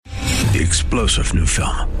The explosive new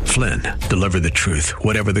film, Flynn, Deliver the Truth,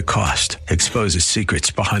 Whatever the Cost, exposes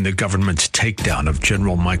secrets behind the government's takedown of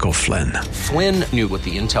General Michael Flynn. Flynn knew what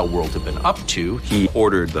the intel world had been up to. He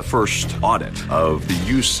ordered the first audit of the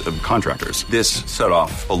use of contractors. This set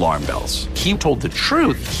off alarm bells. He told the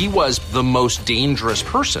truth. He was the most dangerous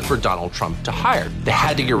person for Donald Trump to hire. They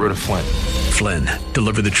had to get rid of Flynn. Flynn,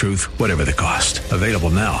 Deliver the Truth, Whatever the Cost. Available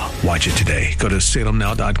now. Watch it today. Go to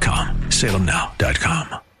salemnow.com.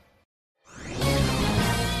 salemnow.com.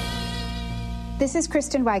 This is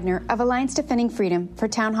Kristen Waggoner of Alliance Defending Freedom for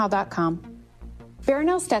townhall.com.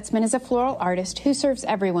 Barronelle Stutzman is a floral artist who serves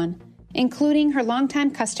everyone, including her longtime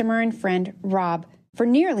customer and friend, Rob, for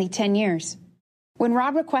nearly 10 years. When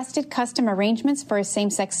Rob requested custom arrangements for his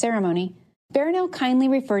same-sex ceremony, Barronelle kindly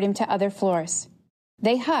referred him to other florists.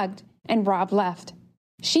 They hugged, and Rob left.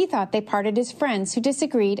 She thought they parted as friends who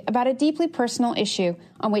disagreed about a deeply personal issue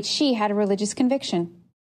on which she had a religious conviction.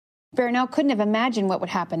 Barronelle couldn't have imagined what would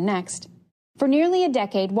happen next. For nearly a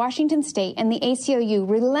decade, Washington State and the ACLU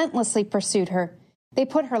relentlessly pursued her. They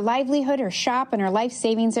put her livelihood, her shop, and her life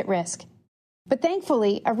savings at risk. But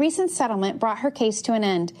thankfully, a recent settlement brought her case to an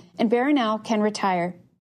end, and Barronelle can retire.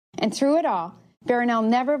 And through it all, Barronelle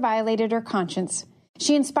never violated her conscience.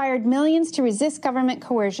 She inspired millions to resist government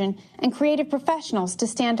coercion and created professionals to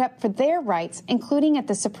stand up for their rights, including at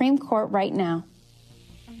the Supreme Court right now.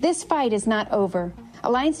 This fight is not over.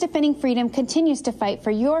 Alliance Defending Freedom continues to fight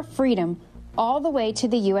for your freedom all the way to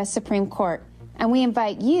the U.S. Supreme Court, and we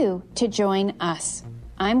invite you to join us.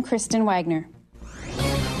 I'm Kristen Waggoner.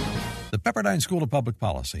 The Pepperdine School of Public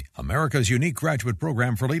Policy, America's unique graduate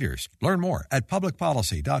program for leaders. Learn more at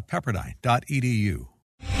publicpolicy.pepperdine.edu.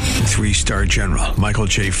 3-star General Michael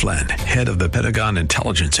J. Flynn, head of the Pentagon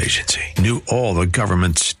Intelligence Agency, knew all the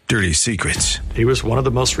government's dirty secrets. He was one of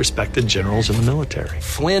the most respected generals in the military.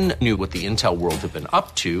 Flynn knew what the intel world had been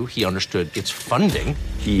up to. He understood its funding.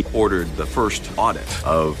 He ordered the first audit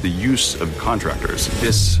of the use of contractors.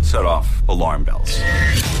 This set off alarm bells.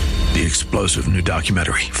 The explosive new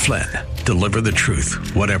documentary, Flynn, Deliver the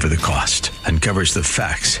Truth, Whatever the Cost, uncovers the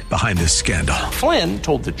facts behind this scandal. Flynn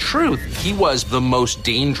told the truth. He was the most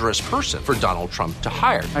dangerous person for Donald Trump to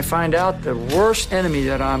hire. I find out the worst enemy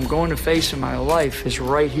that I'm going to face in my life is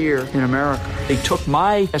right here in America. They took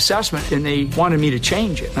my assessment and they wanted me to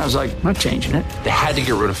change it. And I was like, I'm not changing it. They had to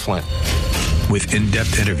get rid of Flynn. With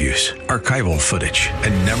in-depth interviews, archival footage,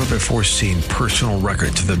 and never-before-seen personal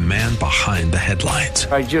records of the man behind the headlines.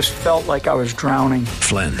 I just felt like I was drowning.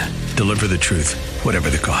 Flynn, Deliver the Truth, Whatever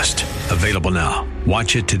the Cost. Available now.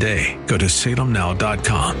 Watch it today. Go to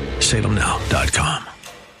salemnow.com. salemnow.com.